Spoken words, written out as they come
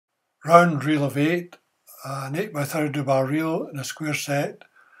Round reel of 8, an 8x30 bar reel in a square set,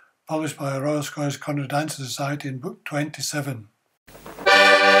 published by the Royal Scottish Country Dancers Society in Book 27.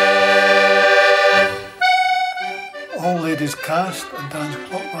 All ladies cast and dance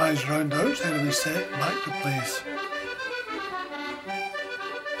clockwise round the outside of the set back to place.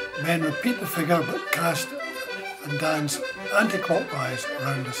 Men repeat the figure but cast and dance anti-clockwise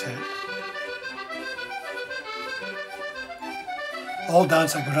around the set. All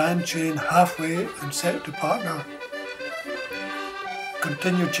dance a grand chain halfway and set to partner.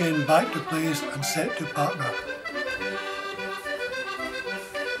 Continue chain back to place and set to partner.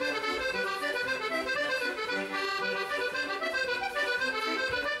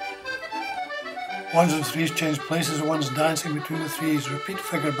 Ones and threes change places, ones dancing between the threes. Repeat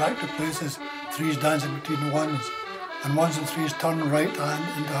figure back to places, threes dancing between the ones. And ones and threes turn right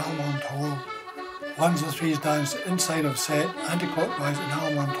hand into Almond hold. Ones and threes dance inside of set, anti-clockwise in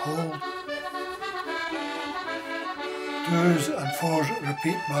Almond hold. Twos and fours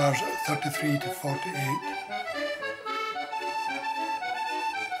repeat bars 33 to 48.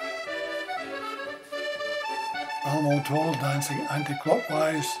 Almond hold dancing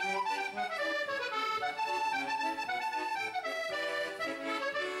anti-clockwise.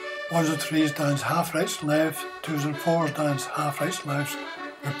 Ones and threes dance half rights and left, twos and fours dance half rights and lefts,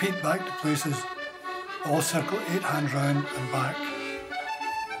 repeat back to places, all circle 8 hands round and back.